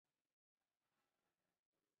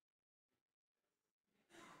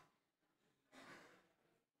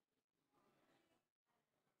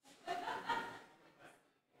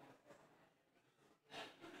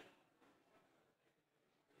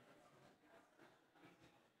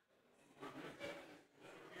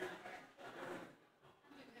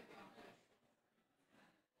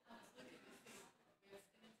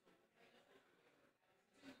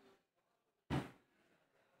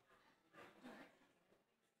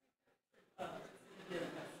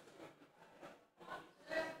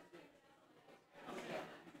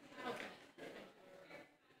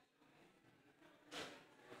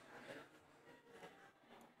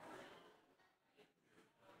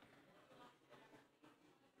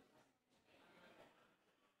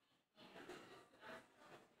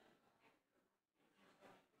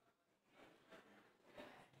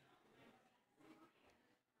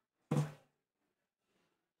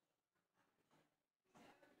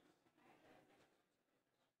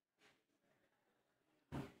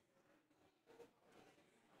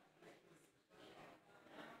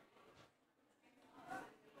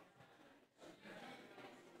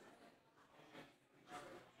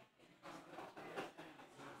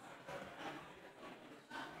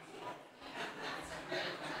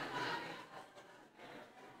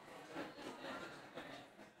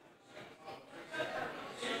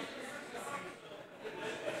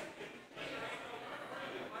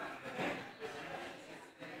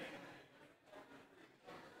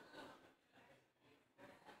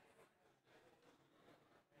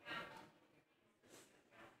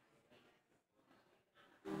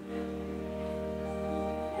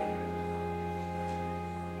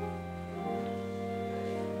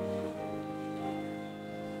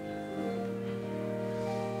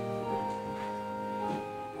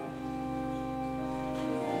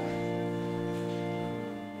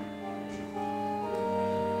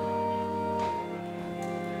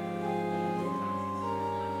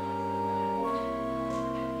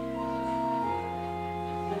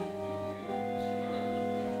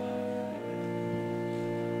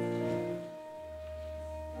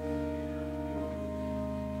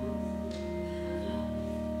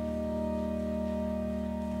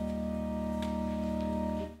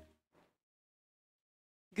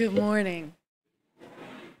Good morning.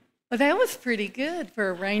 Well, that was pretty good for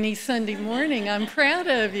a rainy Sunday morning. I'm proud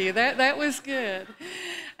of you. That was good.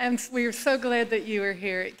 And we're so glad that you are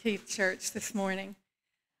here at Keith Church this morning.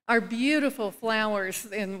 Our beautiful flowers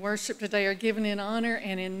in worship today are given in honor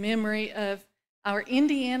and in memory of our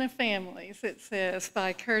Indiana families, it says,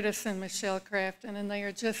 by Curtis and Michelle Crafton, and they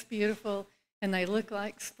are just beautiful and they look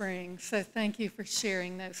like spring. So thank you for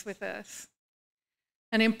sharing those with us.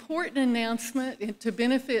 An important announcement to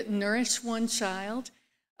benefit Nourish One Child.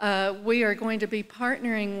 We are going to be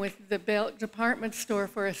partnering with the Belk Department Store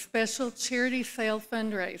for a special charity sale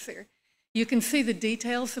fundraiser. You can see the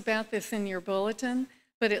details about this in your bulletin,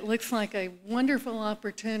 but it looks like a wonderful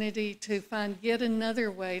opportunity to find yet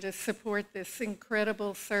another way to support this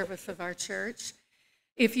incredible service of our church.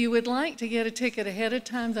 If you would like to get a ticket ahead of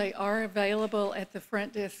time, they are available at the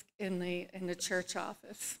front desk in the church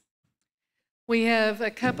office. We have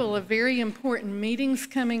a couple of very important meetings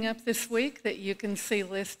coming up this week that you can see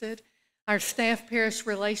listed. Our Staff Parish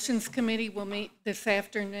Relations Committee will meet this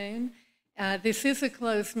afternoon. This is a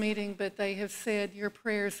closed meeting, but they have said your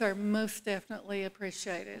prayers are most definitely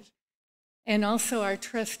appreciated. And also our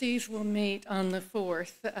trustees will meet on the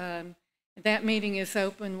 4th. That meeting is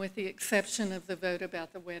open with the exception of the vote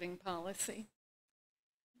about the wedding policy.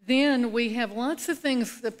 Then we have lots of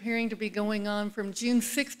things appearing to be going on from June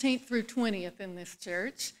 16th through 20th in this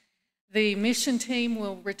church. The mission team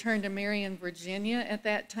will return to Marion, Virginia at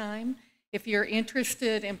that time. If you're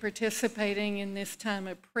interested in participating in this time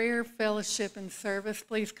of prayer, fellowship, and service,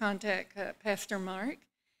 please contact Pastor Mark.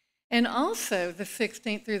 And also the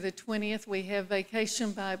 16th through the 20th, we have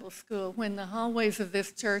Vacation Bible School, when the hallways of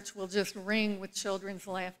this church will just ring with children's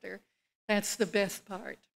laughter. That's the best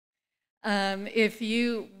part. If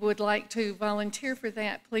you would like to volunteer for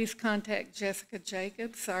that, please contact Jessica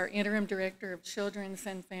Jacobs, our Interim Director of Children's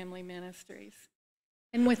and Family Ministries.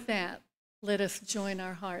 And with that, let us join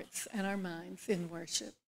our hearts and our minds in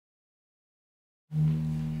worship.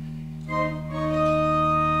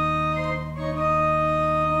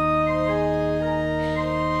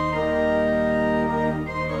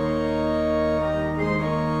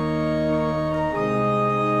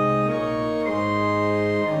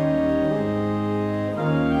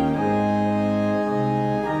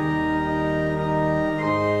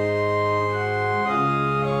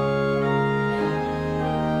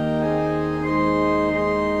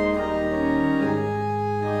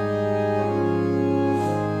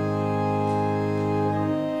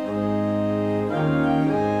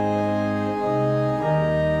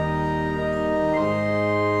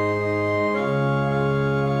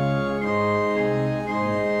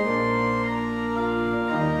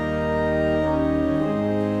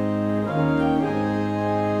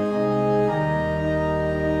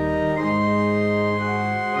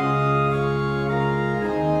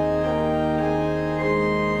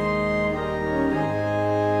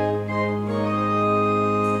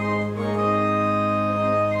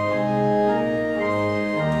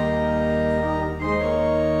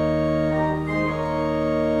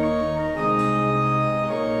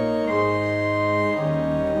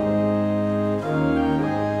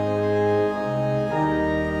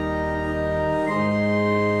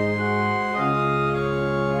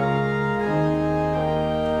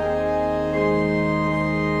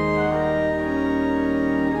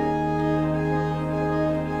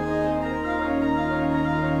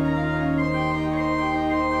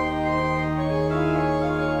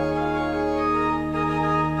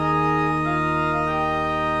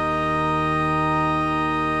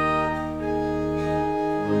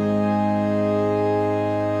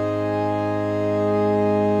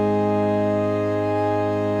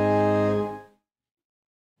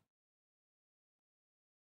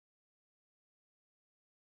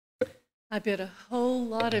 I bet a whole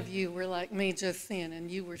lot of you were like me just then, and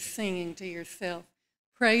you were singing to yourself,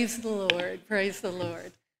 "Praise the Lord, praise the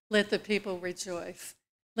Lord. Let the people rejoice."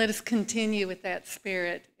 Let us continue with that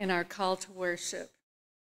spirit in our call to worship.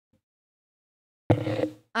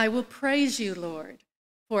 I will praise you, Lord,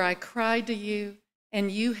 for I cried to you,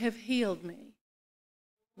 and you have healed me.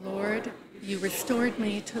 Lord, you restored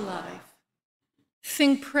me to life.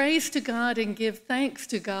 Sing praise to God and give thanks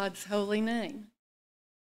to God's holy name.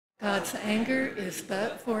 God's anger is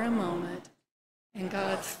but for a moment, and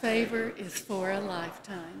God's favor is for a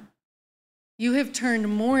lifetime. You have turned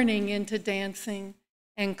mourning into dancing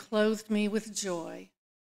and clothed me with joy.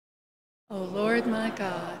 O Lord my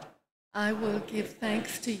God, I will give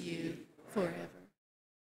thanks to you forever.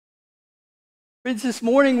 Friends, this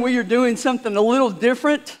morning we are doing something a little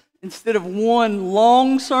different. Instead of one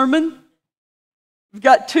long sermon, we've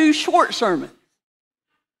got two short sermons.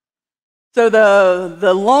 So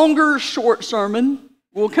the longer short sermon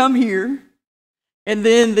will come here, and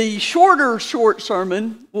then the shorter short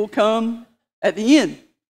sermon will come at the end.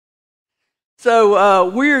 So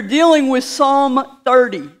we're dealing with Psalm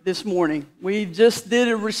 30 this morning. We just did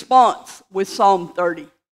a response with Psalm 30.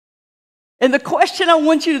 And the question I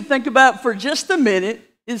want you to think about for just a minute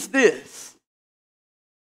is this.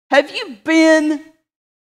 Have you been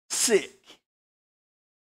sick?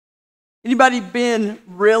 Anybody been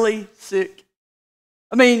really sick?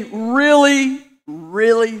 I mean, really,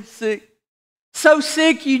 really sick? So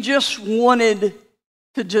sick you just wanted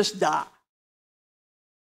to just die.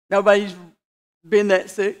 Nobody's been that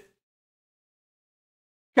sick?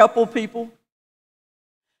 Couple people.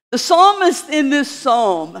 The psalmist in this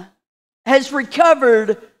psalm has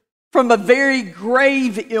recovered from a very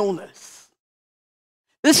grave illness.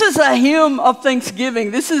 This is a hymn of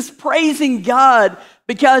thanksgiving. This is praising God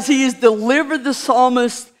because he has delivered the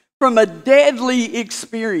psalmist from a deadly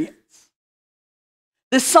experience.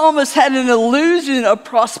 This psalmist had an illusion of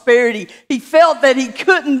prosperity. He felt that he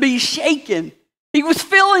couldn't be shaken. He was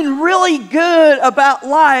feeling really good about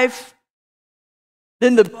life.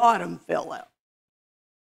 Then the bottom fell out.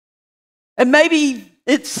 And maybe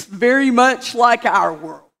it's very much like our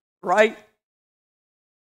world, right?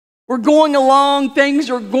 We're going along, things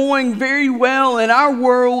are going very well in our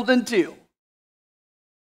world until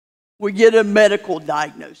we get a medical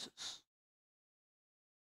diagnosis.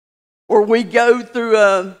 Or we go through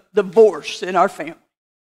a divorce in our family.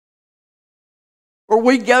 Or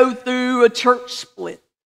we go through a church split.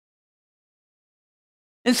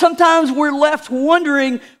 And sometimes we're left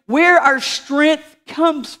wondering where our strength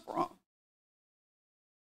comes from.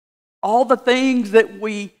 All the things that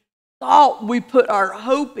we thought we put our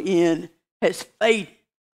hope in has faded.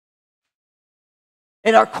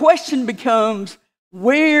 And our question becomes,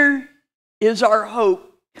 where is our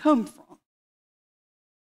hope come from?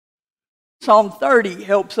 Psalm 30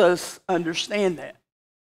 helps us understand that.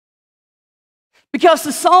 Because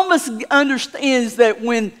the psalmist understands that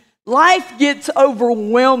when life gets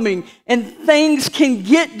overwhelming and things can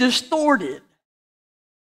get distorted,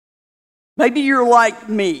 maybe you're like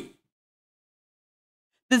me.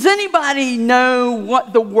 Does anybody know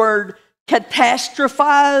what the word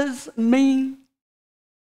catastrophize means?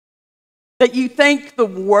 That you think the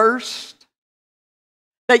worst?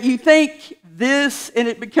 That you think this and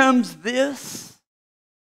it becomes this?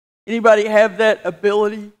 Anybody have that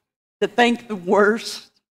ability to think the worst?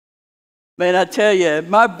 Man, I tell you,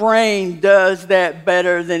 my brain does that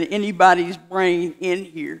better than anybody's brain in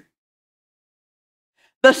here.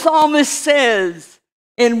 The psalmist says,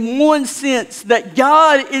 in one sense, that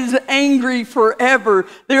God is angry forever.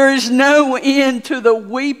 There is no end to the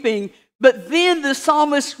weeping. But then the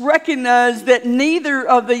psalmist recognized that neither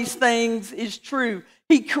of these things is true.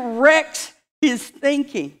 He corrects his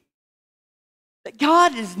thinking. That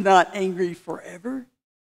God is not angry forever.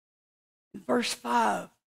 In verse 5,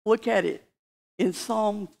 look at it. In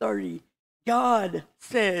Psalm 30, God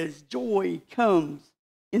says joy comes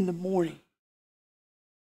in the morning.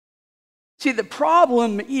 See, the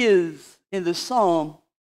problem is in the psalm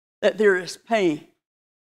that there is pain.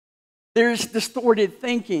 There is distorted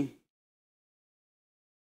thinking.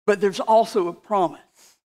 But there's also a promise.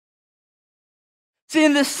 See,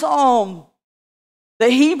 in this psalm, the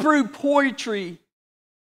Hebrew poetry,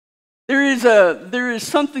 there is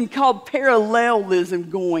something called parallelism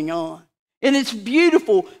going on. And it's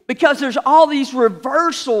beautiful because there's all these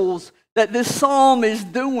reversals that this psalm is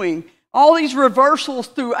doing. All these reversals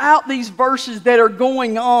throughout these verses that are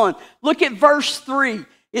going on. Look at verse 3.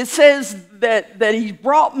 It says that he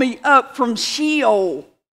brought me up from Sheol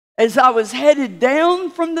as I was headed down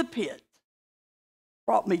from the pit.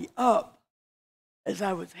 Brought me up as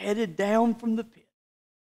I was headed down from the pit.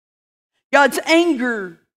 God's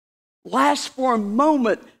anger lasts for a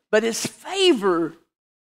moment, but his favor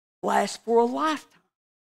lasts for a lifetime.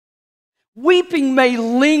 Weeping may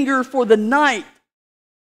linger for the night,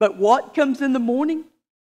 but what comes in the morning?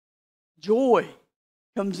 Joy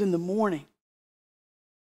comes in the morning.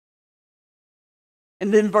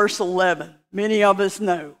 And then verse 11, many of us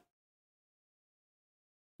know.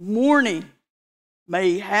 Mourning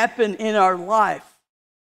may happen in our life,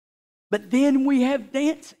 but then we have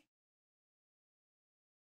dancing.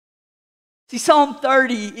 See, Psalm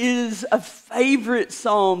 30 is a favorite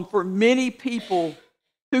psalm for many people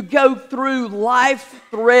who go through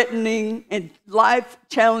life-threatening and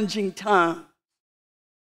life-challenging times.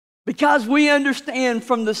 Because we understand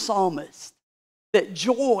from the psalmist that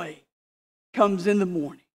joy comes in the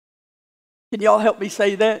morning. Can y'all help me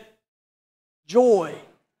say that? Joy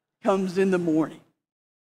comes in the morning.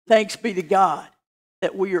 Thanks be to God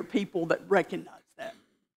that we are people that recognize that.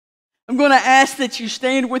 I'm going to ask that you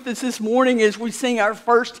stand with us this morning as we sing our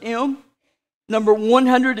first hymn, number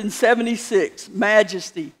 176,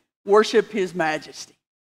 Majesty, Worship His Majesty.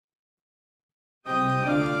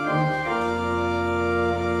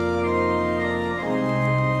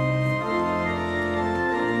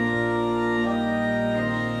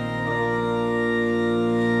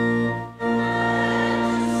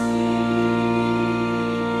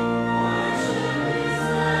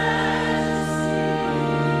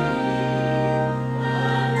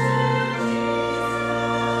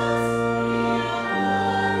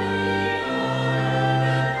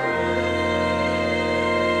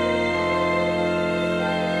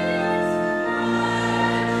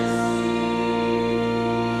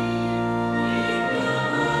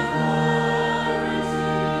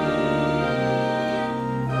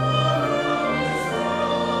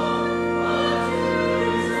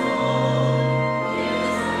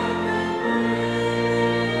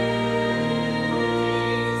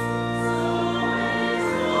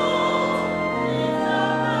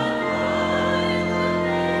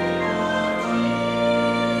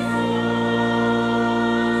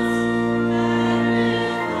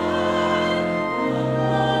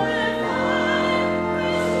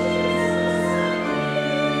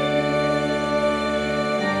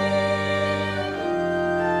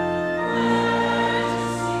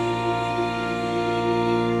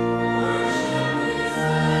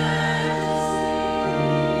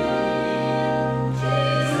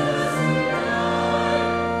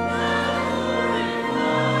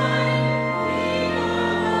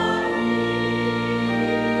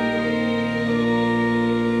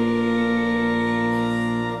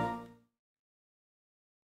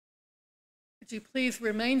 Would you please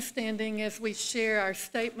remain standing as we share our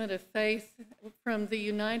statement of faith from the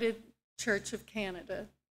United Church of Canada.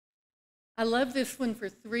 I love this one for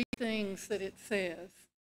three things that it says.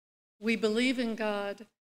 We believe in God,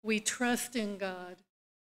 we trust in God,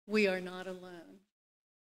 we are not alone.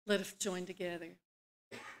 Let us join together.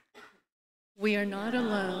 We are not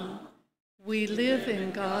alone. We live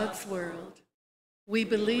in God's world. We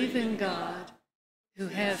believe in God, who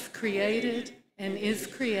has created and is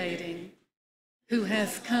creating, who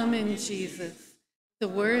has come in Jesus, the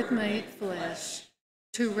Word made flesh,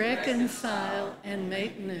 to reconcile and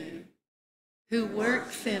make new, who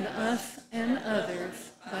works in us and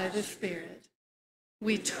others by the Spirit.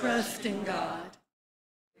 We trust in God.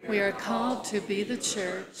 We are called to be the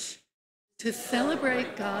church, to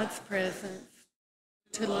celebrate God's presence,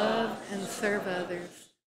 to love and serve others,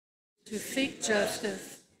 to seek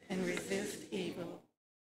justice and resist evil,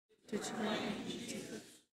 to join in Jesus,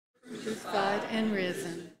 crucified and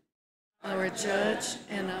risen, our judge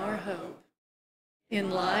and our hope. In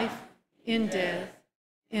life, in death,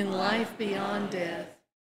 in life beyond death,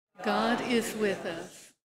 God is with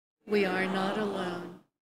us. We are not alone.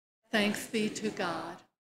 Thanks be to God.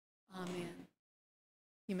 Amen.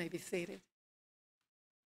 You may be seated.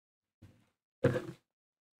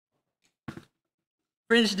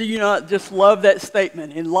 Friends, do you not just love that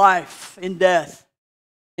statement? In life, in death,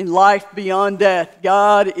 in life beyond death,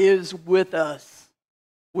 God is with us.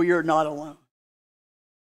 We are not alone.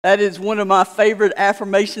 That is one of my favorite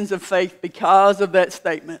affirmations of faith because of that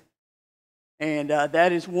statement. And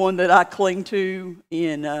that is one that I cling to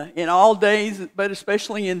in all days, but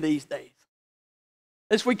especially in these days.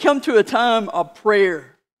 As we come to a time of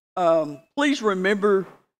prayer, please remember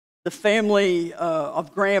the family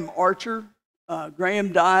of Graham Archer.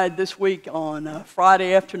 Graham died this week on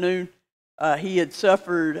Friday afternoon. He had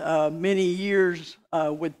suffered many years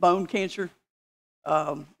with bone cancer.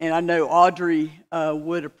 And I know Audrey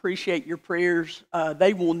would appreciate your prayers.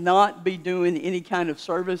 They will not be doing any kind of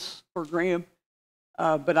service for Graham,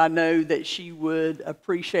 but I know that she would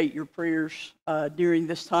appreciate your prayers during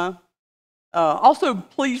this time. Also,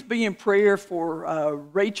 please be in prayer for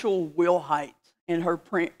Rachel Wilhite and her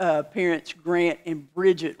parents, Grant and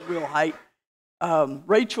Bridget Wilhite.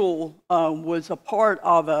 Rachel was a part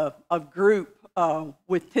of a group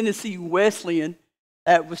with Tennessee Wesleyan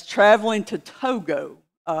that was traveling to Togo,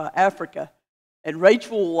 Africa. And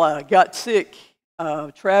Rachel got sick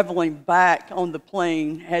traveling back on the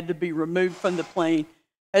plane, had to be removed from the plane,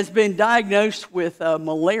 has been diagnosed with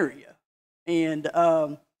malaria. And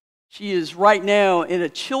she is right now in a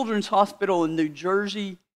children's hospital in New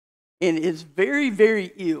Jersey and is very,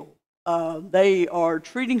 very ill. They are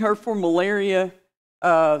treating her for malaria.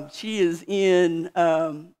 She is in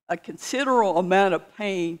a considerable amount of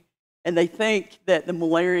pain, and they think that the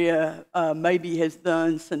malaria maybe has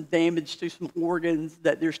done some damage to some organs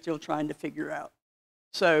that they're still trying to figure out.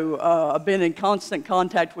 So I've been in constant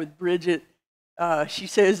contact with Bridget. She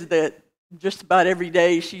says that just about every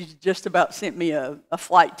day she's just about sent me a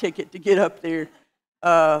flight ticket to get up there,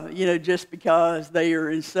 just because they are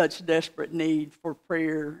in such desperate need for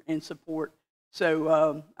prayer and support.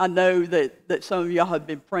 So I know that some of y'all have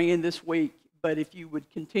been praying this week, but if you would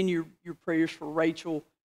continue your prayers for Rachel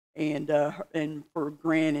and for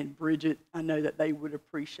Grant and Bridget, I know that they would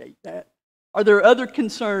appreciate that. Are there other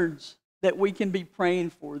concerns that we can be praying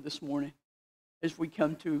for this morning as we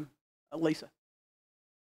come to Lisa?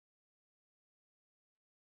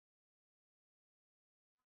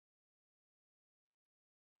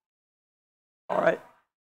 All right.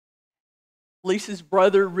 Lisa's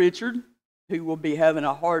brother, Richard, who will be having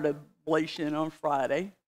a heart ablation on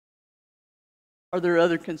Friday. Are there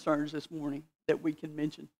other concerns this morning that we can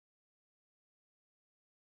mention?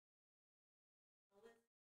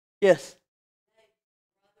 Yes.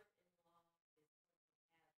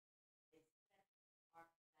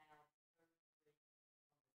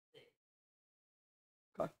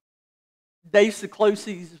 Okay. Dave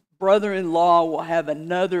Ciclosi's brother-in-law will have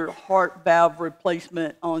another heart valve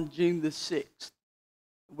replacement on June the 6th.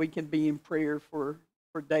 We can be in prayer for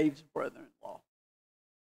Dave's brother-in-law.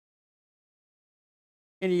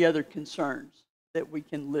 Any other concerns that we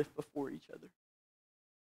can lift before each other?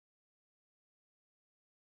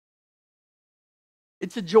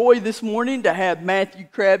 It's a joy this morning to have Matthew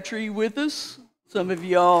Crabtree with us. Some of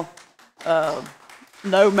y'all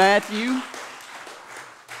know Matthew.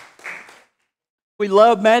 We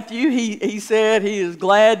love Matthew. He said he is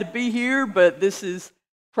glad to be here, but this is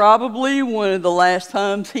probably one of the last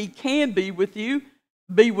times he can be with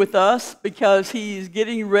us, because he is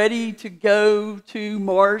getting ready to go to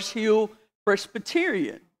Mars Hill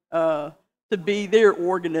Presbyterian to be their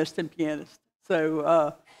organist and pianist.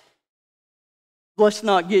 So let's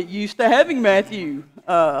not get used to having Matthew.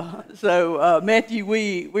 Matthew,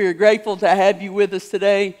 we are grateful to have you with us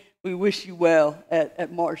today. We wish you well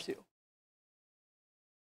at Mars Hill.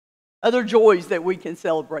 Other joys that we can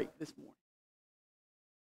celebrate this morning.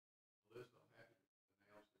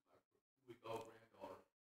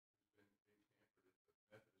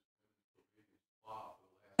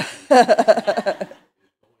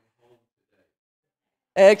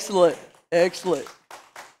 Excellent.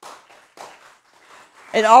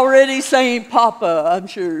 And already saying Papa, I'm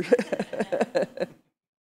sure.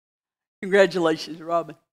 Congratulations,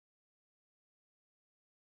 Robin.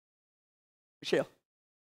 Michelle.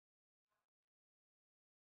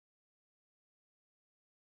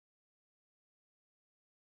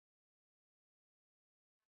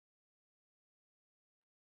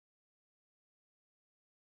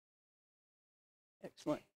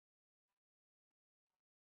 Excellent.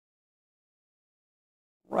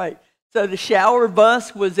 Right. So the shower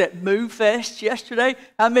bus was at Move Fest yesterday.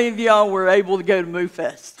 How many of y'all were able to go to Move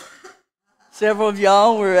Fest? Several of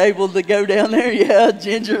y'all were able to go down there. Yeah,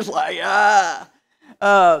 Ginger's like,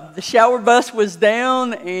 the shower bus was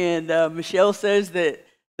down, and Michelle says that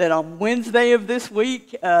on Wednesday of this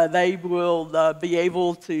week, they will be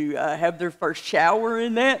able to have their first shower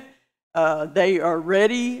in that. They are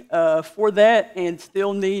ready for that and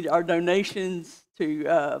still need our donations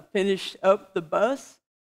to finish up the bus.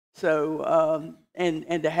 So,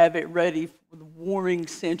 and to have it ready for the warming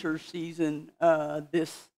center season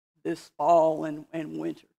this fall and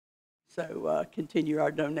winter. So continue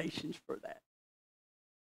our donations for that.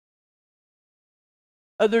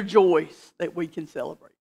 Other joys that we can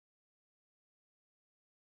celebrate.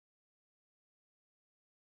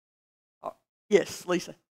 Yes,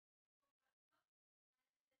 Lisa.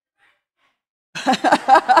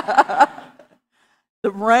 The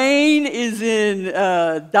rain is in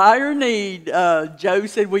dire need. Joe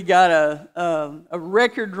said we got a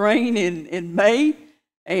record rain in May,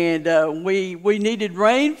 and we needed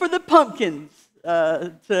rain for the pumpkins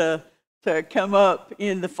to come up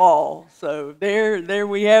in the fall. So there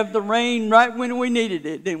we have the rain right when we needed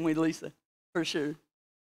it, didn't we, Lisa? For sure.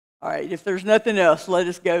 All right, if there's nothing else, let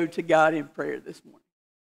us go to God in prayer this morning.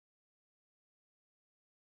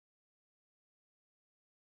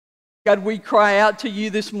 God, we cry out to you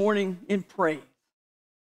this morning in praise.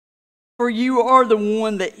 For you are the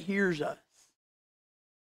one that hears us.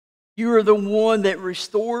 You are the one that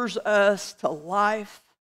restores us to life,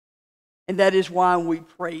 and that is why we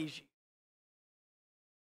praise you.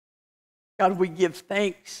 God, we give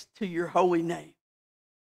thanks to your holy name.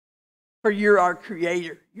 For you're our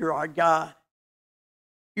creator, you're our God.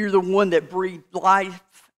 You're the one that breathed life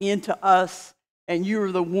into us, and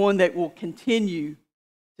you're the one that will continue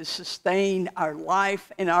to sustain our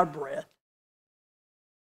life and our breath.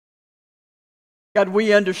 God,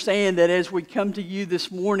 we understand that as we come to you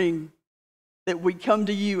this morning, that we come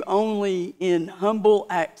to you only in humble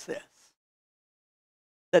access,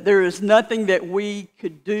 that there is nothing that we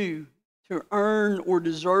could do to earn or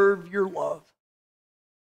deserve your love.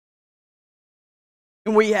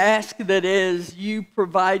 And we ask that as you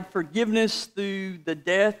provide forgiveness through the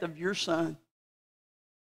death of your Son,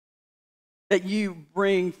 that you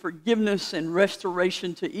bring forgiveness and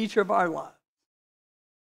restoration to each of our lives.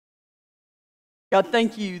 God,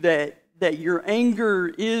 thank you that your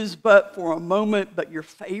anger is but for a moment, but your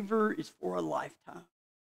favor is for a lifetime.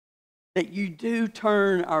 That you do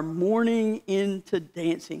turn our mourning into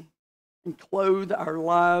dancing and clothe our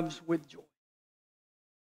lives with joy.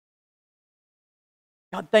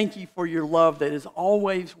 God, thank you for your love that is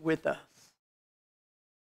always with us,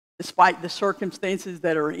 despite the circumstances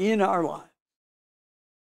that are in our lives.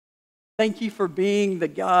 Thank you for being the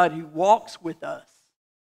God who walks with us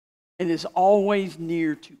and is always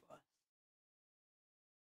near to us.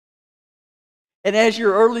 And as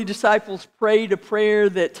your early disciples prayed a prayer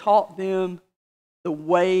that taught them the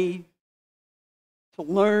way to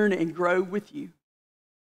learn and grow with you,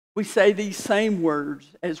 we say these same words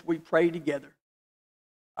as we pray together.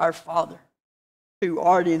 Our Father, who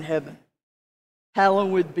art in heaven,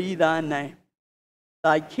 hallowed be thy name.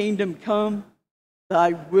 Thy kingdom come,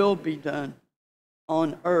 thy will be done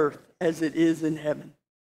on earth as it is in heaven.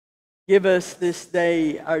 Give us this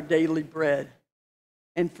day our daily bread,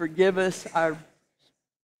 and forgive us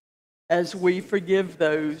as we forgive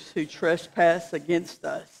those who trespass against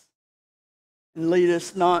us. And lead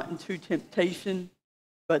us not into temptation,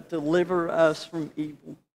 but deliver us from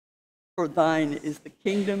evil. For thine is the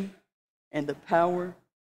kingdom and the power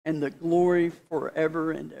and the glory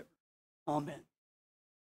forever and ever. Amen.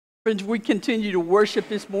 Friends, we continue to worship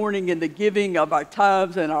this morning in the giving of our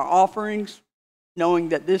tithes and our offerings, knowing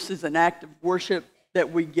that this is an act of worship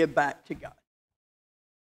that we give back to God.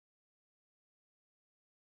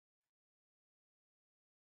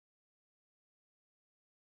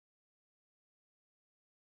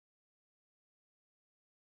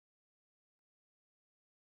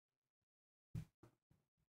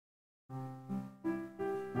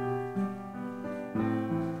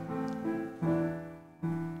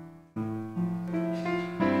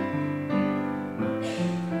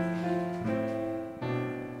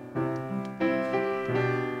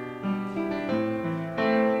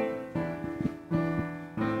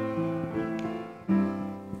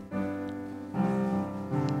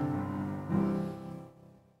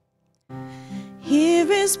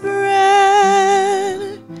 Here is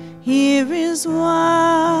bread, here is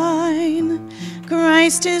wine.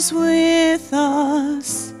 Christ is with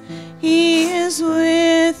us, he is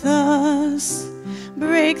with us.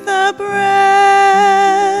 Break the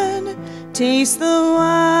bread, taste the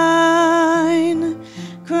wine.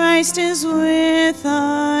 Christ is with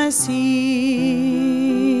us here.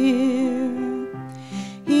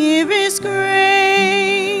 Here is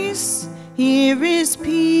grace, here is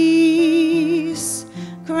peace.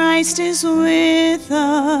 Christ is with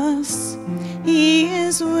us, he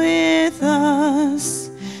is with us.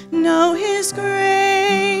 Know his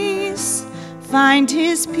grace, find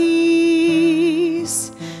his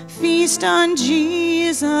peace. Feast on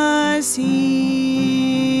Jesus here.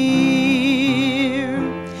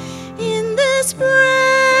 In this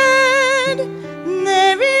bread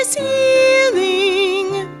there is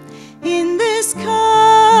healing. In this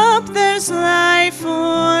cup there's life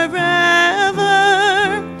forever.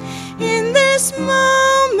 In this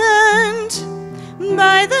moment,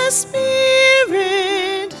 by the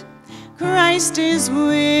Spirit, Christ is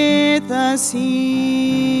with us here.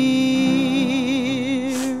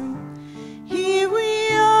 Here we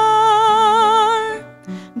are,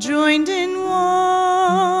 joined in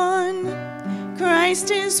one. Christ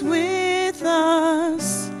is with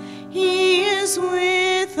us, he is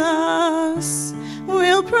with us.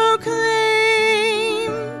 We'll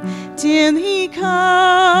proclaim till he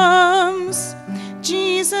comes,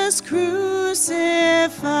 Jesus crucified.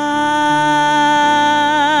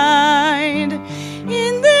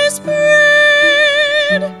 In this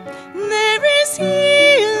bread there is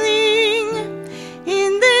healing.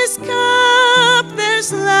 In this cup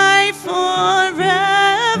there's life forever.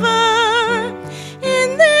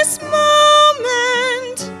 In this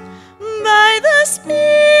moment, by the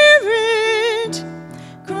Spirit,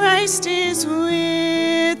 Christ is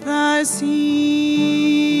with us here.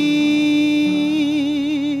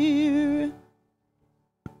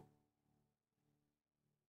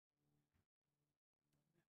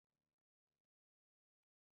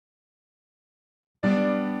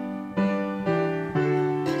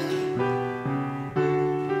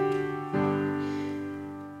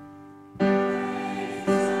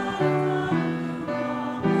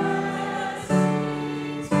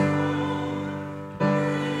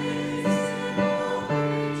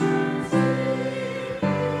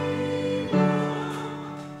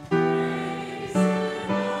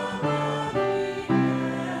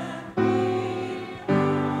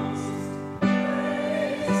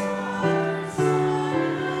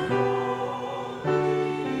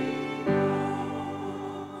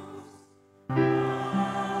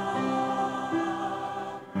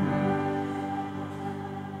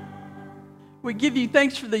 We give you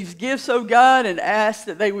thanks for these gifts, oh God, and ask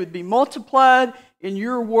that they would be multiplied in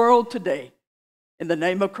your world today. In the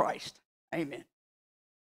name of Christ, amen.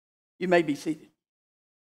 You may be seated.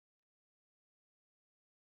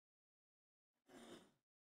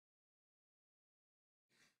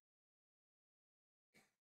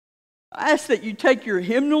 I ask that you take your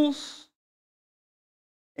hymnals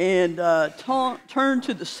and turn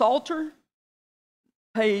to the Psalter,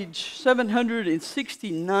 page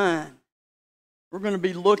 769. We're going to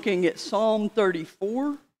be looking at Psalm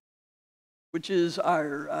 34, which is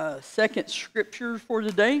our second scripture for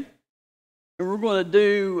today. And we're going to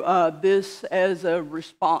do this as a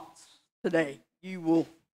response today. You will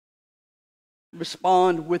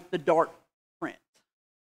respond with the dark print.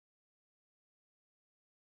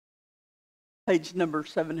 Page number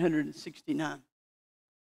 769.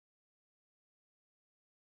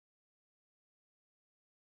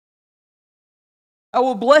 I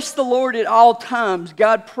will bless the Lord at all times.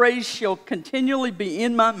 God's praise shall continually be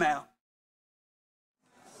in my mouth.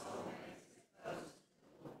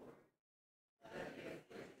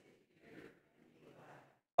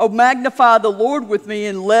 Oh, magnify the Lord with me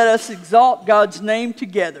and let us exalt God's name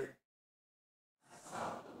together.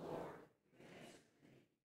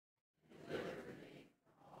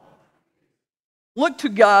 Look to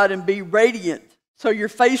God and be radiant, so your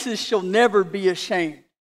faces shall never be ashamed.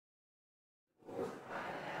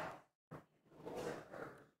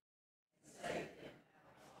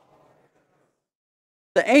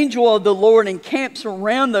 The angel of the Lord encamps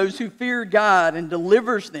around those who fear God and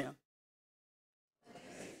delivers them.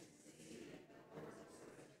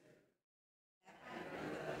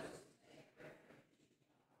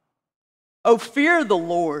 Oh, fear the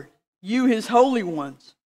Lord, you his holy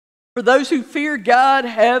ones. For those who fear God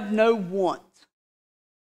have no want.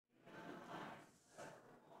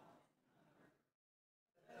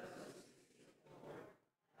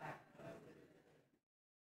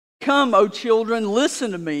 Come, O children,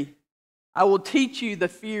 listen to me. I will teach you the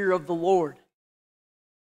fear of the Lord.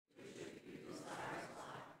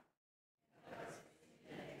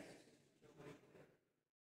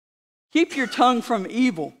 Keep your tongue from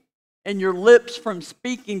evil and your lips from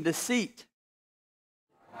speaking deceit.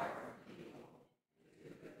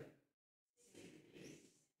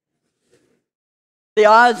 The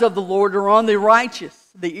eyes of the Lord are on the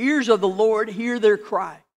righteous. The ears of the Lord hear their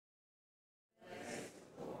cry.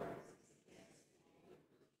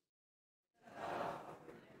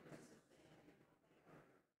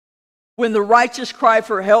 When the righteous cry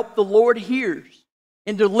for help, the Lord hears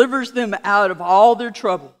and delivers them out of all their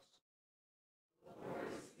troubles.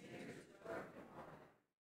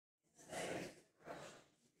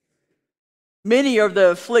 Many are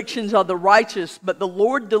the afflictions of the righteous, but the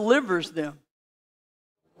Lord delivers them.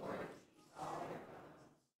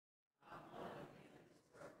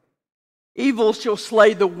 Evil shall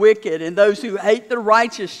slay the wicked, and those who hate the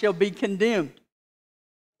righteous shall be condemned.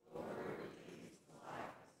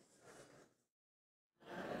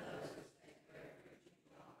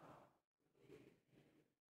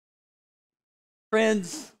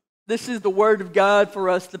 Friends, this is the word of God for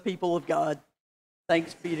us, the people of God.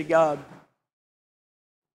 Thanks be to God.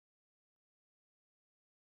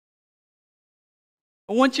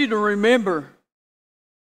 I want you to remember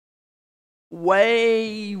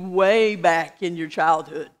way, way back in your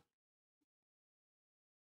childhood.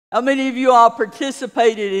 How many of you all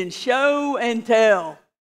participated in show and tell?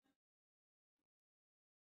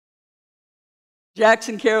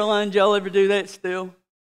 Jackson, Caroline, did y'all ever do that still?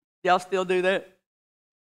 Y'all still do that?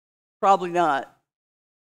 Probably not.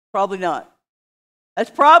 Probably not. That's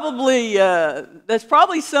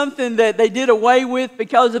probably something that they did away with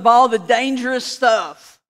because of all the dangerous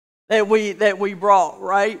stuff that we brought,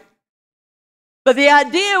 right? But the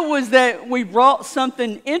idea was that we brought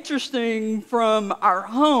something interesting from our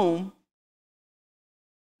home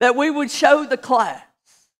that we would show the class,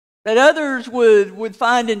 that others would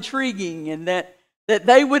find intriguing and that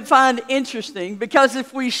they would find interesting, because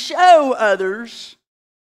if we show others,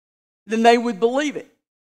 then they would believe it,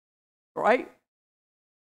 right?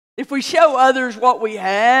 If we show others what we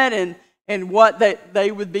had and what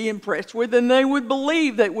they would be impressed with, then they would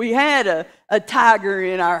believe that we had a tiger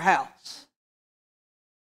in our house.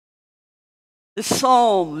 The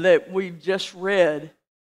psalm that we've just read,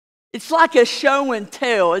 it's like a show and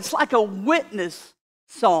tell. It's like a witness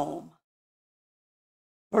psalm.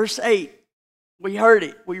 Verse 8, we heard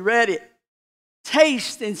it, we read it.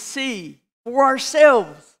 Taste and see for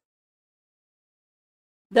ourselves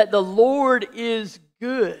that the Lord is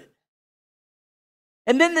good.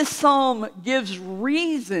 And then this psalm gives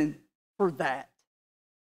reason for that.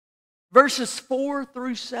 Verses 4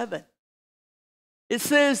 through 7. it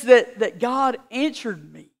says that God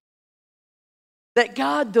answered me, that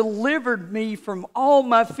God delivered me from all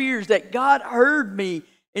my fears, that God heard me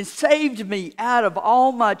and saved me out of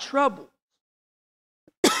all my trouble.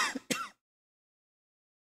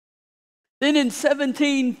 Then in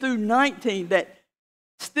 17 through 19, that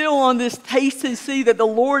still on this taste and see that the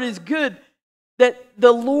Lord is good, that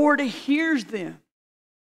the Lord hears them,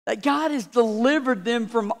 that God has delivered them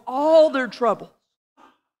from all their troubles,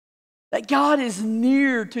 that God is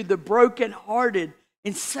near to the brokenhearted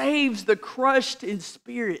and saves the crushed in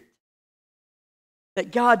spirit,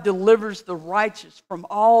 that God delivers the righteous from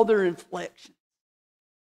all their afflictions.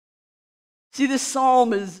 See, this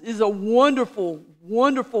psalm is a wonderful,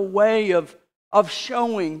 wonderful way of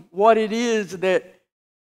showing what it is that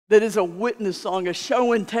is a witness song, a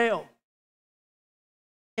show and tell.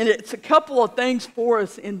 And it's a couple of things for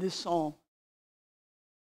us in this psalm.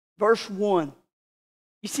 Verse 1,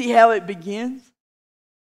 you see how it begins?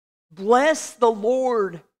 Bless the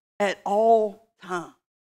Lord at all times.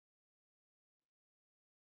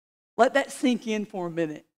 Let that sink in for a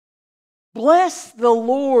minute. Bless the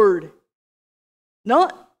Lord,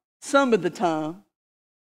 not some of the time,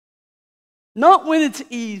 not when it's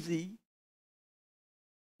easy,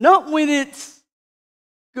 not when it's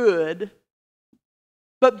good,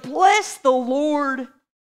 but bless the Lord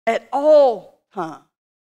at all times.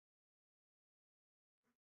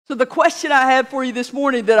 So the question I have for you this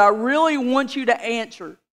morning that I really want you to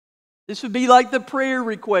answer, this would be like the prayer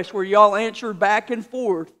request where y'all answer back and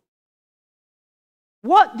forth.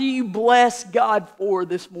 What do you bless God for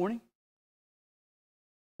this morning?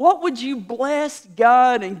 What would you bless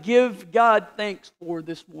God and give God thanks for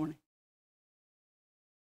this morning?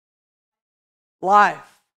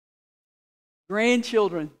 Life,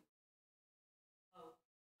 grandchildren,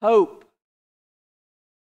 hope,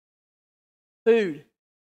 food,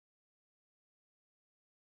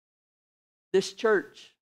 this church.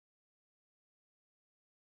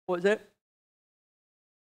 What was that?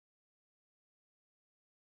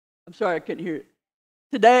 I'm sorry, I couldn't hear it.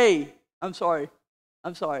 Today, I'm sorry,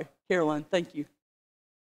 Caroline, thank you.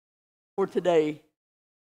 For today,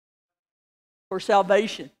 for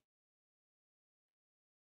salvation,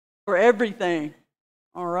 for everything.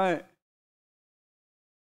 All right.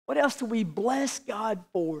 What else do we bless God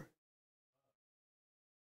for?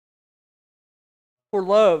 For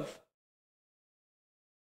love.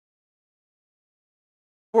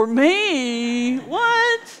 For me,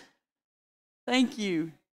 what? Thank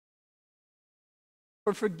you.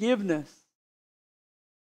 For forgiveness.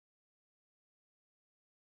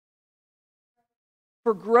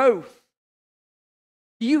 For growth.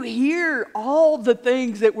 Do you hear all the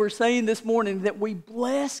things that we're saying this morning that we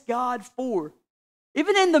bless God for?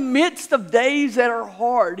 Even in the midst of days that are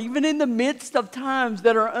hard, even in the midst of times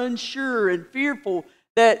that are unsure and fearful,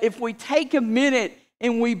 that if we take a minute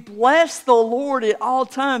and we bless the Lord at all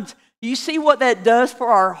times, do you see what that does for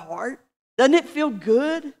our heart? Doesn't it feel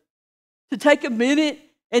good to take a minute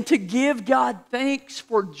and to give God thanks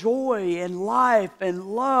for joy and life and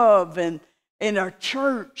love and our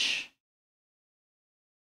church?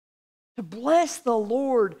 To bless the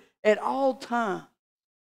Lord at all times.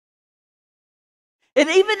 And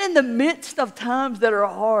even in the midst of times that are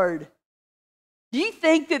hard, do you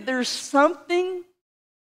think that there's something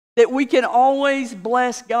that we can always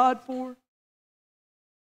bless God for?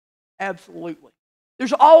 Absolutely.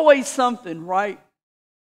 There's always something, right?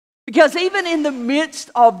 Because even in the midst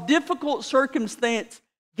of difficult circumstance,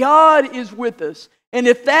 God is with us. And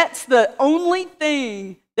if that's the only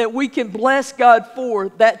thing that we can bless God for,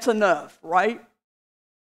 that's enough, right?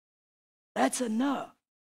 That's enough.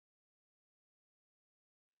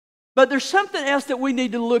 But there's something else that we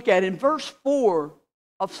need to look at in verse 4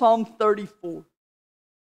 of Psalm 34.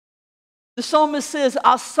 The psalmist says,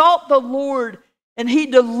 I sought the Lord, and He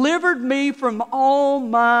delivered me from all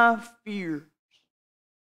my fears.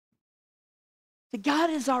 So God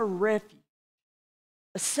is our refuge,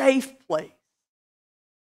 a safe place.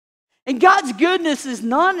 And God's goodness is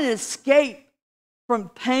not an escape from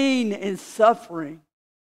pain and suffering,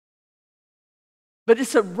 but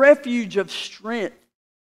it's a refuge of strength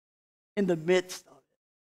in the midst of it.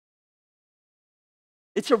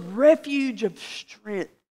 It's a refuge of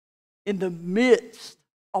strength in the midst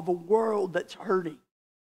of a world that's hurting.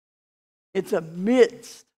 It's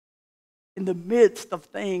in the midst of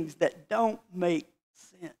things that don't make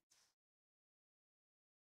sense.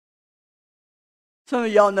 Some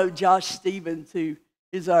of y'all know Josh Stevens, who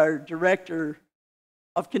is our director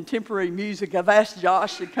of contemporary music. I've asked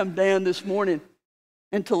Josh to come down this morning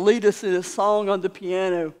and to lead us in a song on the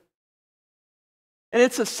piano. And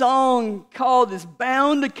it's a song called "There's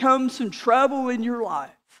Bound to Come Some Trouble in Your Life."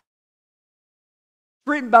 It's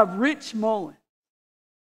written by Rich Mullins.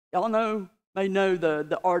 Y'all may know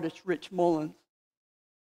the artist Rich Mullins.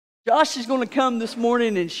 Josh is going to come this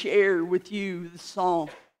morning and share with you the song.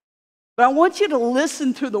 But I want you to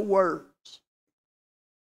listen to the words.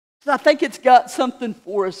 I think it's got something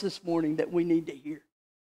for us this morning that we need to hear.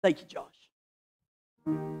 Thank you, Josh.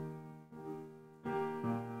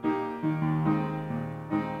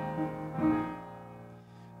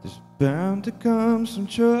 There's bound to come some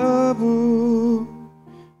trouble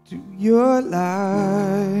to your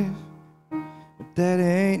life, but that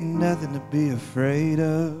ain't nothing to be afraid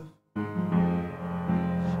of.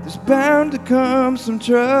 There's bound to come some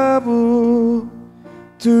trouble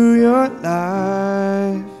to your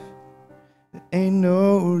life. There ain't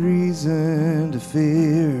no reason to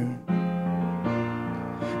fear.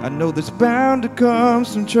 I know there's bound to come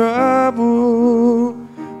some trouble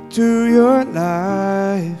to your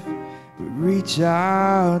life, but reach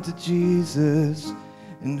out to Jesus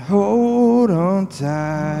and hold on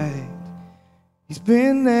tight. He's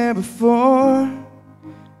been there before,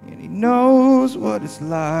 and he knows what it's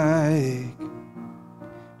like.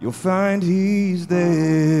 You'll find he's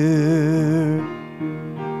there.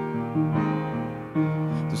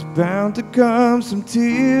 There's bound to come some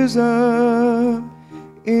tears up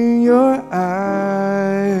in your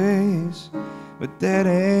eyes, but that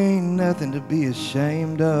ain't nothing to be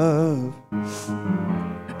ashamed of.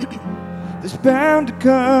 There's bound to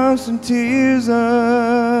come some tears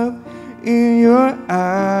up in your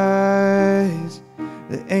eyes.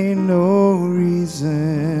 There ain't no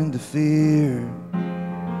reason to fear.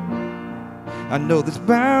 I know there's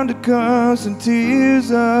bound to come some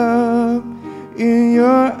tears up in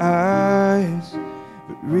your eyes,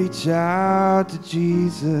 but reach out to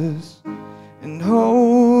Jesus and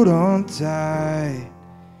hold on tight.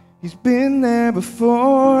 He's been there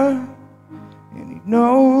before, and he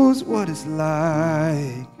knows what it's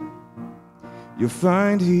like. You'll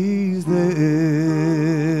find he's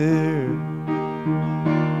there.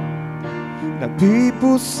 Now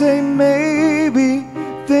people say maybe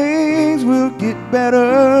things will get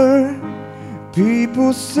better.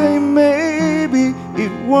 People say maybe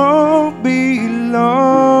it won't be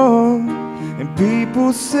long. And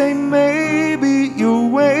people say maybe you'll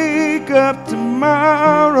wake up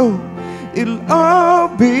tomorrow, it'll all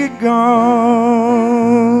be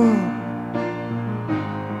gone.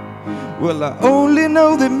 Well, I only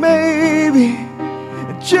know that maybe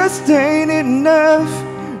it just ain't enough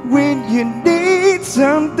when you need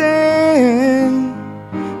something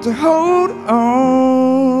to hold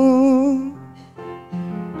on.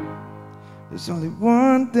 There's only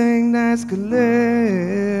one thing that's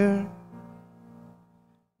clear.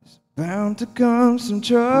 There's bound to come some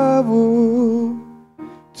trouble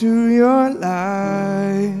to your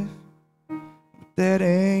life, but that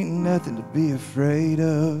ain't nothing to be afraid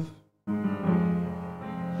of.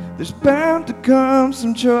 There's bound to come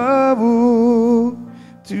some trouble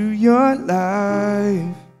to your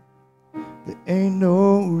life. There ain't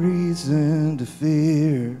no reason to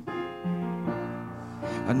fear.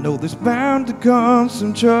 I know there's bound to come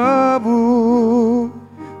some trouble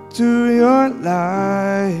to your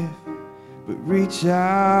life, but reach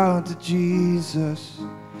out to Jesus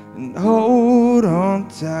and hold on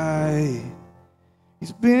tight.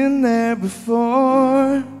 He's been there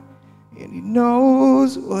before, and he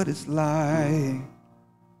knows what it's like.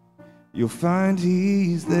 You'll find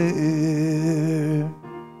he's there.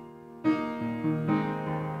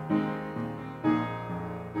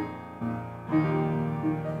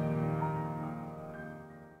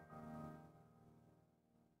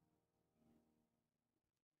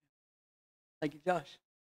 Thank you, Josh.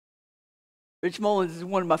 Rich Mullins is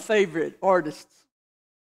one of my favorite artists.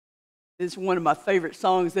 It's one of my favorite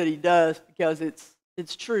songs that he does because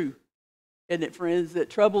it's true, isn't it, friends,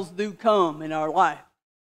 that troubles do come in our life.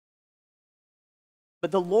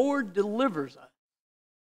 But the Lord delivers us.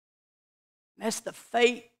 That's the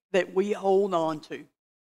faith that we hold on to.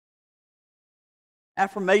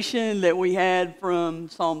 Affirmation that we had from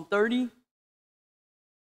Psalm 30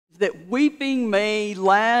 is that weeping may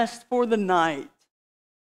last for the night,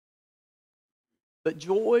 but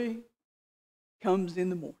joy comes in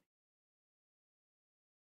the morning.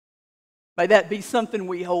 May that be something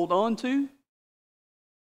we hold on to.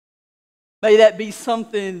 May that be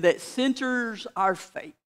something that centers our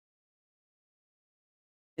faith.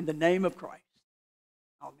 In the name of Christ.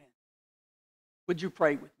 Amen. Would you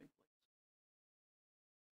pray with me?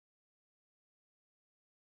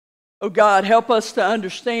 Oh God, help us to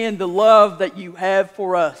understand the love that you have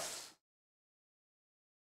for us.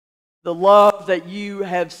 the love that you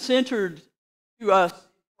have centered to us in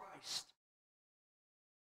Christ,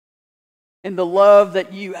 and the love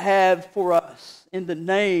that you have for us in the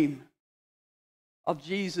name of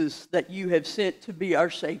Jesus that you have sent to be our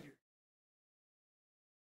Savior.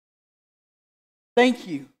 Thank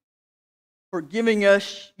you for giving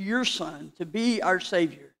us your Son to be our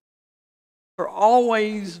Savior, for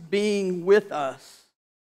always being with us,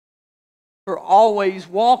 for always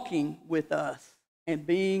walking with us and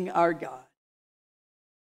being our God.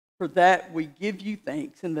 For that we give you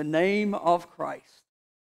thanks in the name of Christ.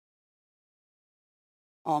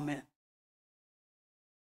 Amen.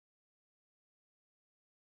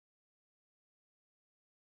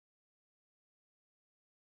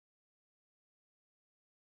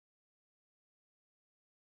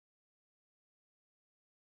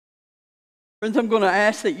 Friends, I'm going to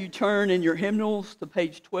ask that you turn in your hymnals to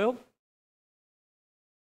page 12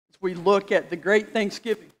 as we look at the great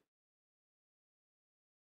Thanksgiving.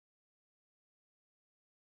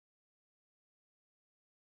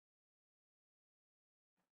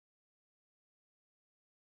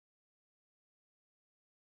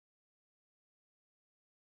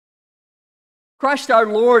 Christ our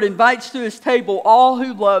Lord invites to his table all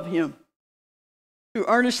who love him, who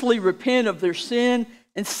earnestly repent of their sin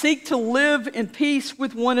and seek to live in peace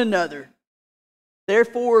with one another.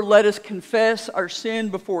 Therefore, let us confess our sin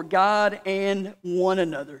before God and one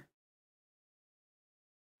another.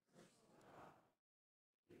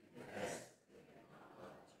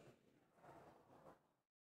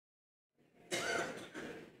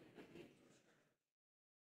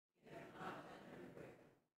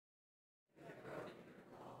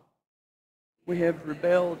 We have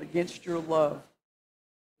rebelled against your love.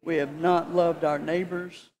 We have not loved our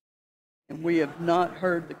neighbors, and we have not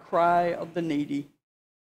heard the cry of the needy.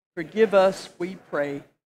 Forgive us, we pray.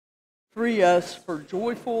 Free us for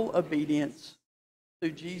joyful obedience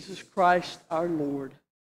through Jesus Christ our Lord.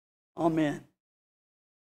 Amen.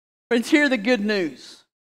 Friends, hear the good news.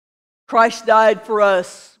 Christ died for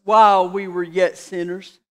us while we were yet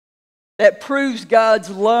sinners. That proves God's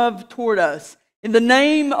love toward us. In the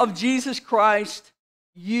name of Jesus Christ,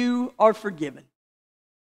 you are forgiven.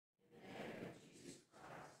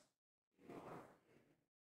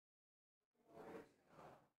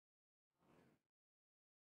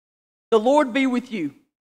 The Lord be with you.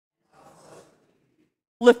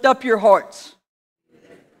 Lift up your hearts.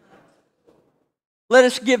 Let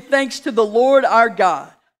us give thanks to the Lord our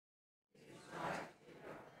God.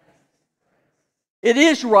 It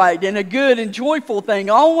is right and a good and joyful thing,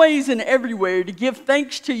 always and everywhere, to give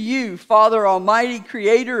thanks to you, Father Almighty,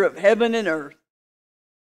 creator of heaven and earth.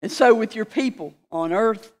 And so with your people on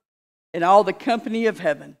earth and all the company of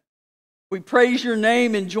heaven, we praise your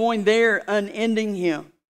name and join their unending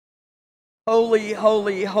hymn. Holy,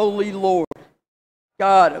 holy, holy Lord,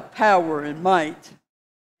 God of power and might.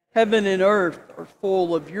 Heaven and earth are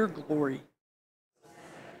full of your glory.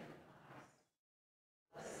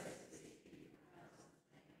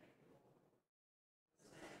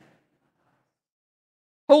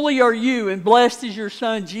 Holy are you, and blessed is your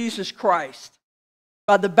Son, Jesus Christ.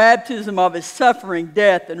 By the baptism of his suffering,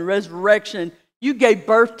 death, and resurrection, you gave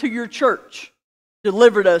birth to your church,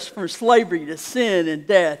 delivered us from slavery to sin and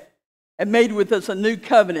death, and made with us a new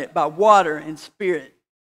covenant by water and spirit.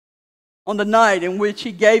 On the night in which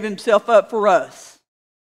he gave himself up for us,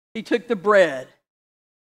 he took the bread,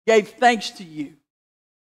 gave thanks to you,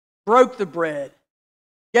 broke the bread,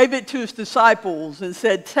 gave it to his disciples, and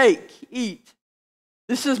said, "Take, eat.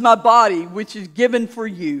 This is my body, which is given for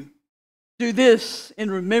you. Do this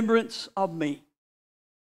in remembrance of me."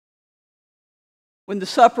 When the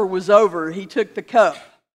supper was over, he took the cup,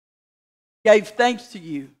 gave thanks to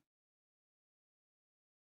you,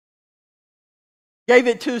 gave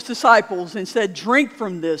it to his disciples, and said, "Drink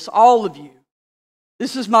from this, all of you.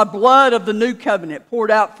 This is my blood of the new covenant,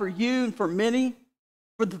 poured out for you and for many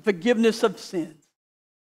for the forgiveness of sins.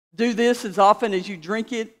 Do this as often as you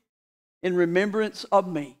drink it in remembrance of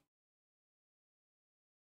me."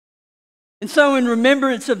 And so in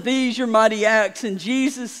remembrance of these, your mighty acts in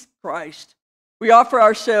Jesus Christ, we offer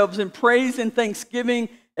ourselves in praise and thanksgiving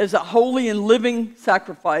as a holy and living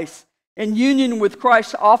sacrifice in union with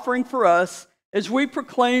Christ's offering for us as we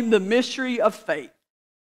proclaim the mystery of faith.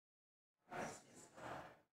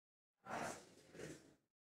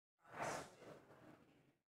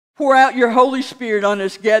 Pour out your Holy Spirit on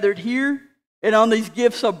us gathered here and on these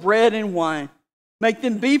gifts of bread and wine. Make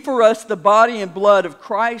them be for us the body and blood of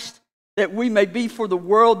Christ, that we may be for the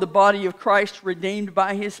world the body of Christ, redeemed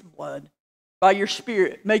by his blood. By your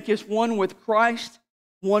Spirit, make us one with Christ,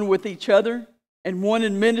 one with each other, and one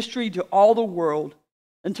in ministry to all the world,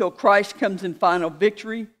 until Christ comes in final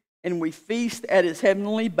victory and we feast at his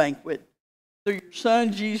heavenly banquet. Through your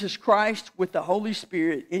Son, Jesus Christ, with the Holy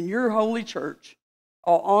Spirit, in your holy church,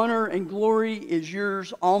 all honor and glory is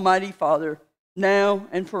yours, Almighty Father, now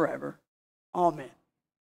and forever. Amen.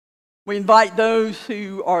 We invite those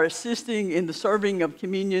who are assisting in the serving of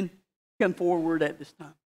communion to come forward at this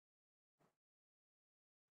time.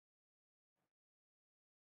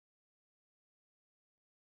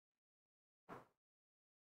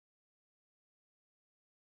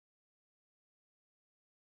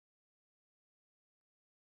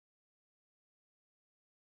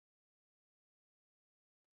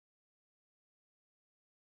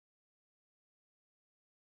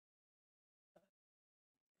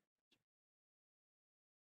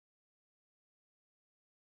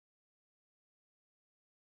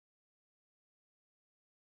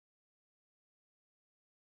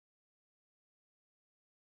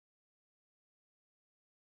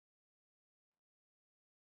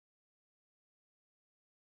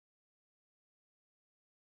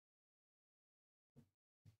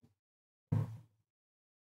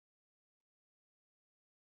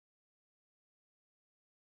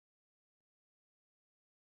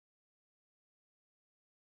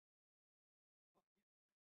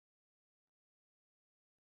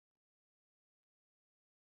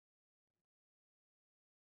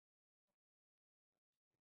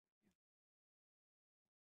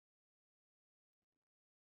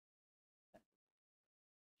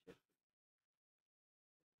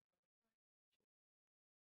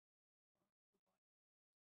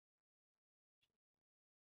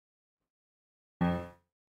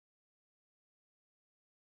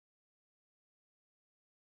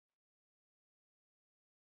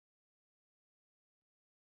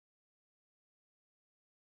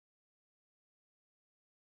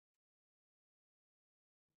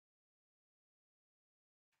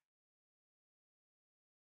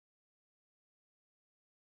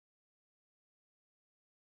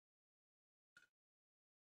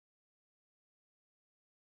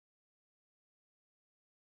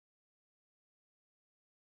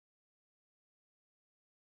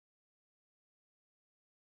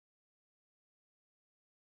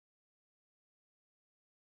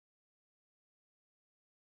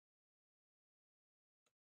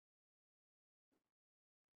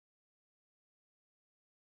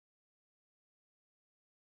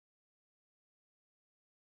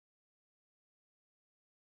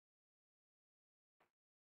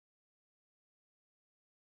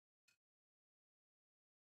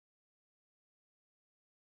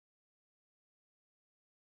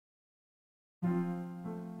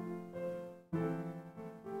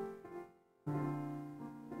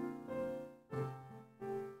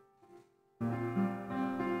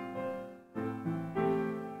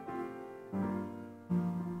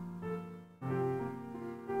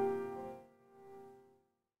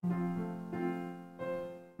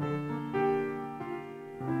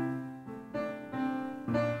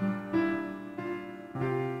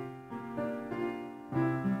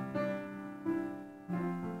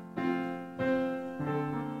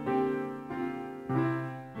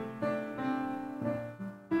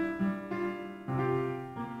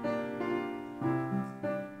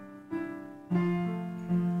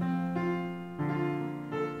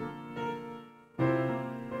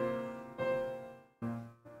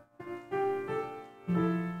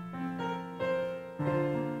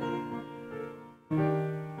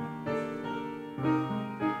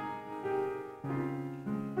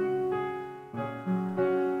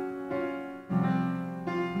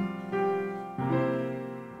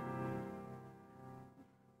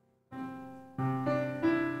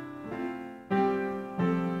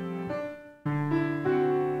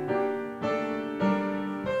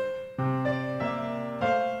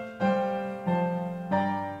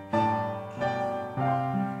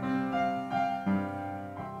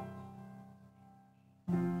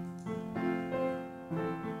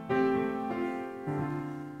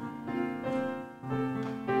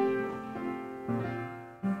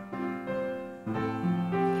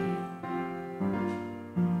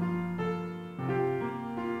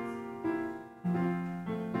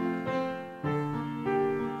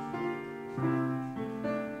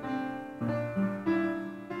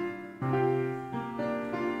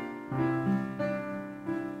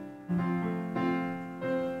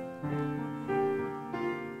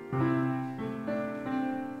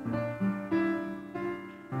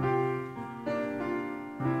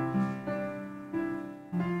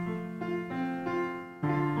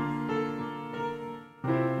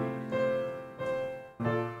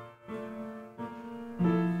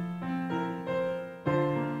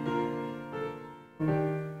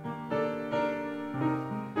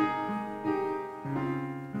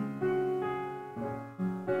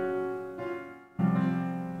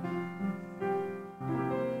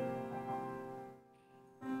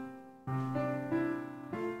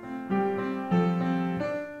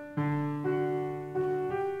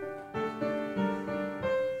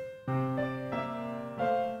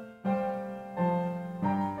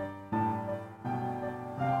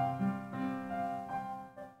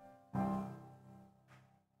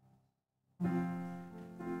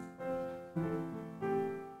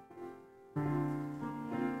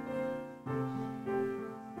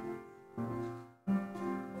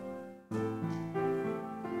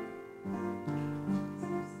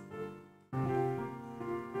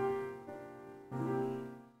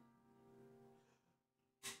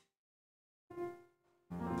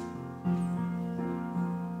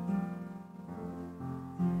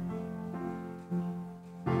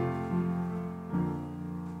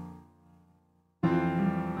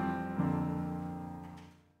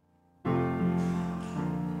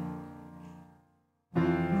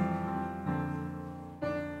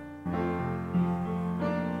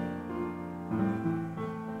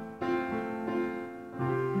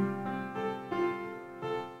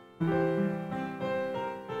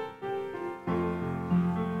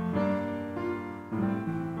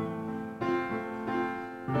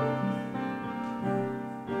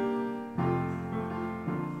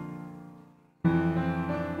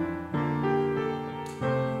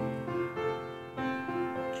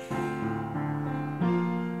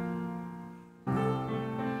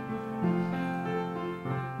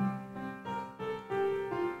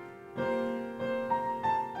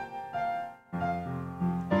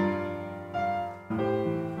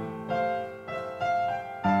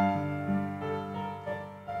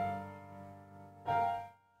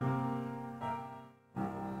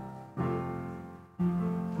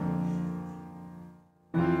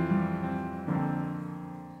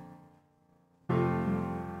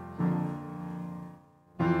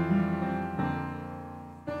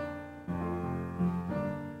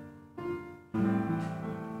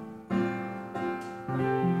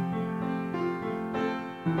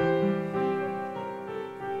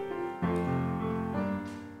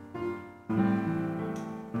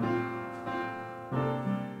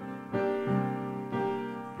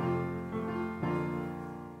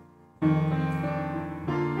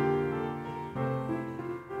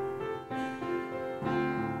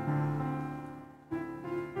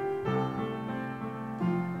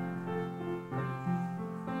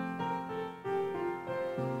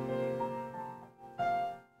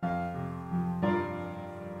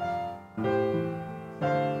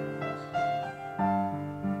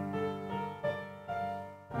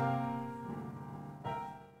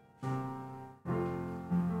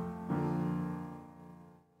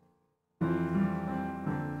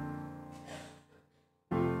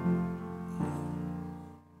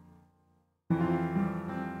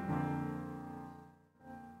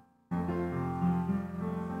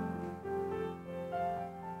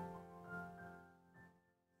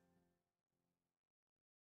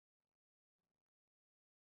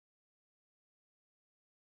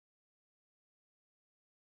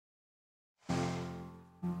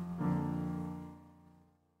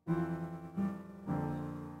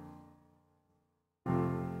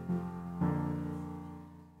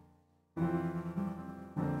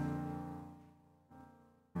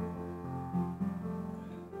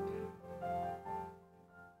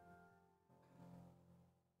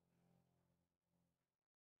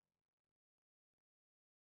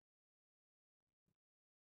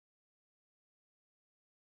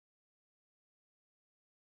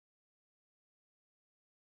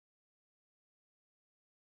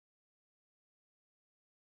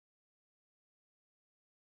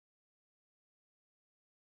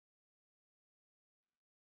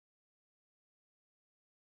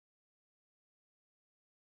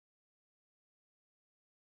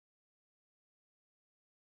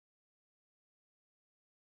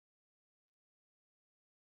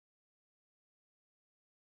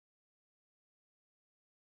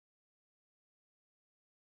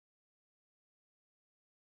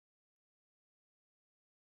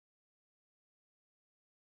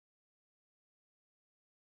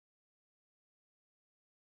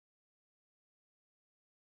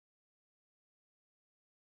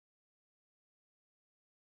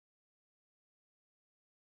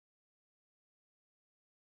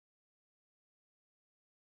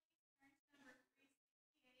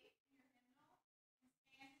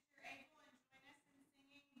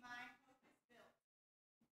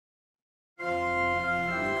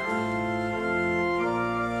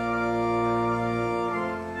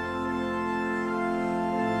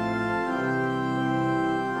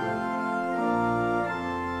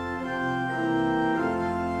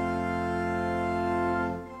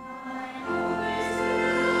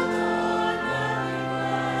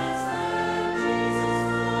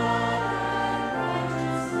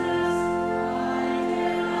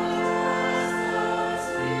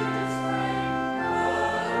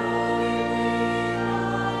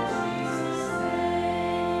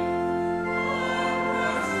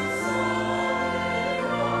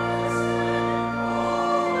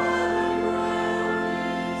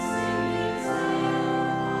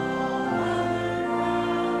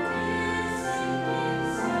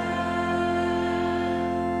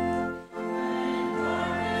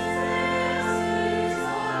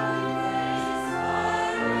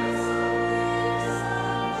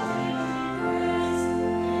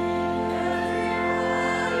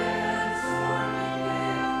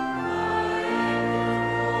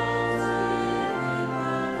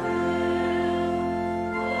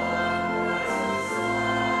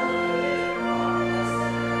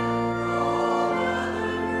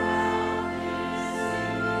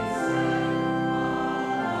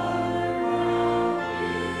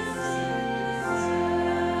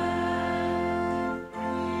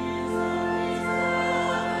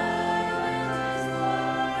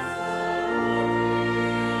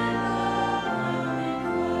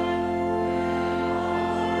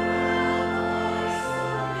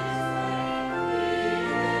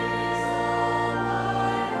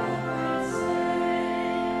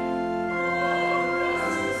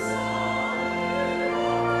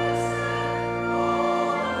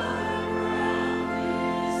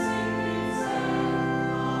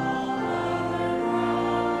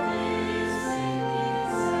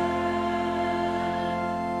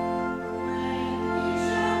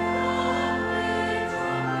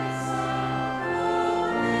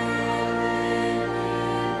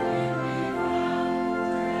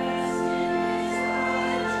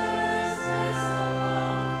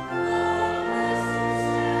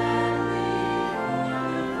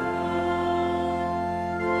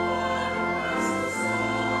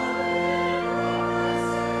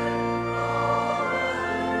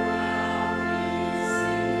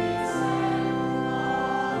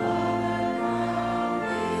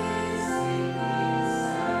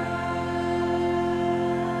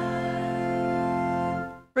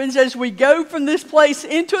 Friends, as we go from this place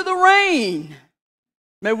into the rain,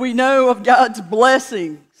 may we know of God's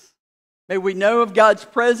blessings. May we know of God's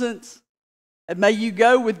presence. And may you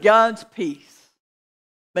go with God's peace.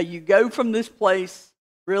 May you go from this place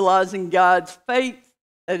realizing God's faith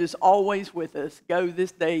that is always with us. Go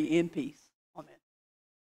this day in peace.